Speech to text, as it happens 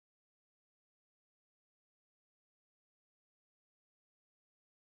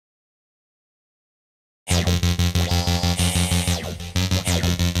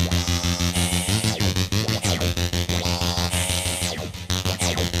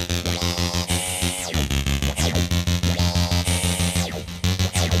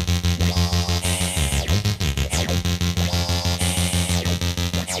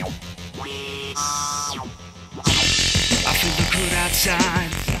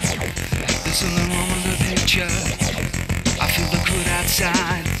There's something wrong with the picture. I feel the cold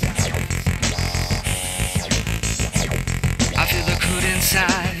outside. I feel the cold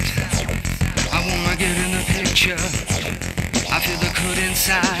inside. I wanna get in the picture. I feel the cold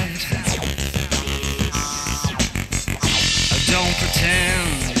inside. Don't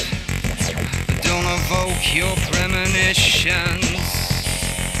pretend. Don't evoke your premonitions.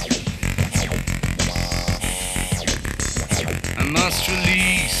 I must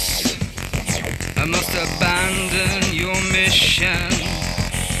release. I must abandon your mission.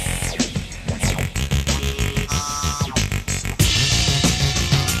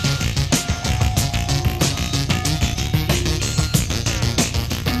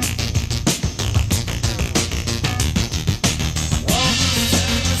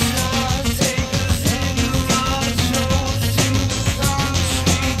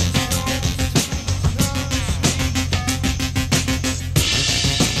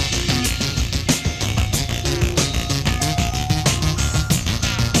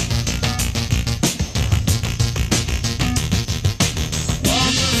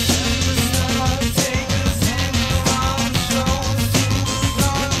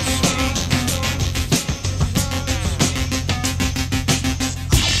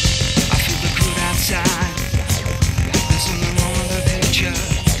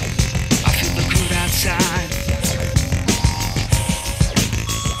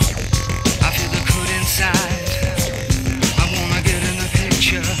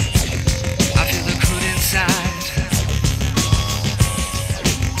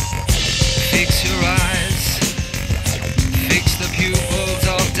 Fix your eyes, fix the pupils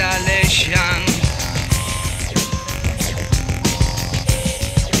of dilation.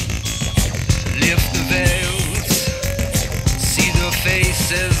 Lift the veils, see the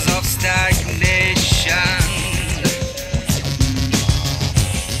faces of stagnation.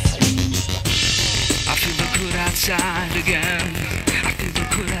 I feel the cold outside again. I feel the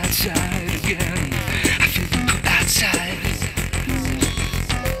cold outside again. I feel the cold outside.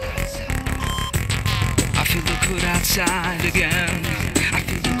 I feel the cold outside again. I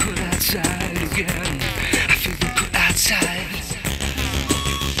feel the cold outside again. I feel the cold outside.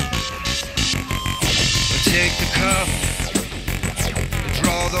 Take the cup,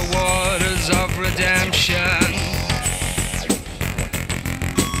 draw the waters of redemption.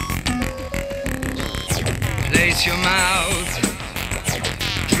 Place your mouth,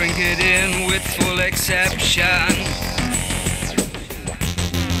 drink it in with full exception.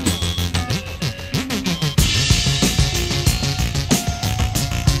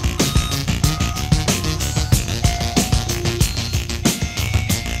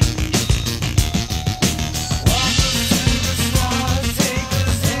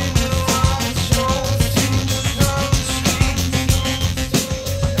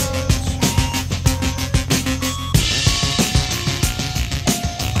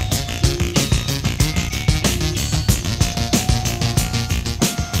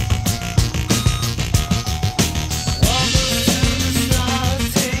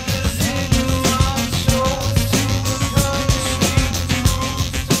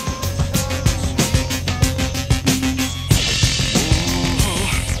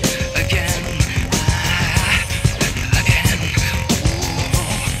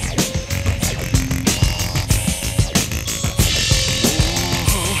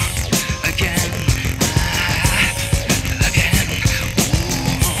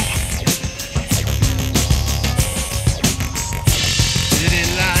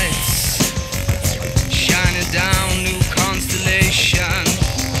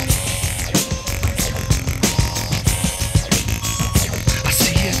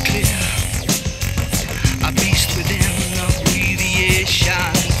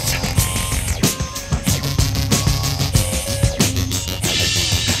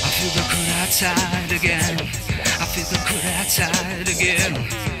 Outside again. I feel the cold outside again.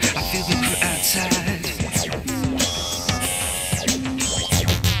 I feel the cold outside.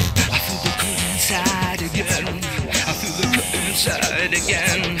 I feel the cold inside again. I feel the cold inside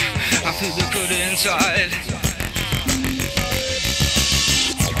again. I feel the cold inside.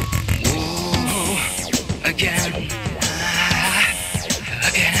 Whoa, again.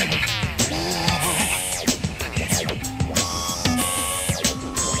 Again.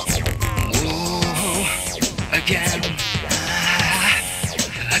 Again,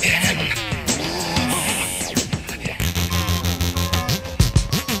 again,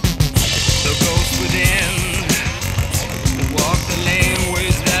 the ghost within, walk the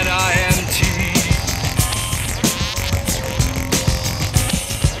laneways that I empty.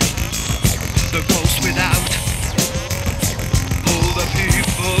 The ghost without,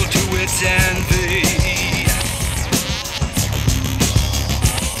 with envy.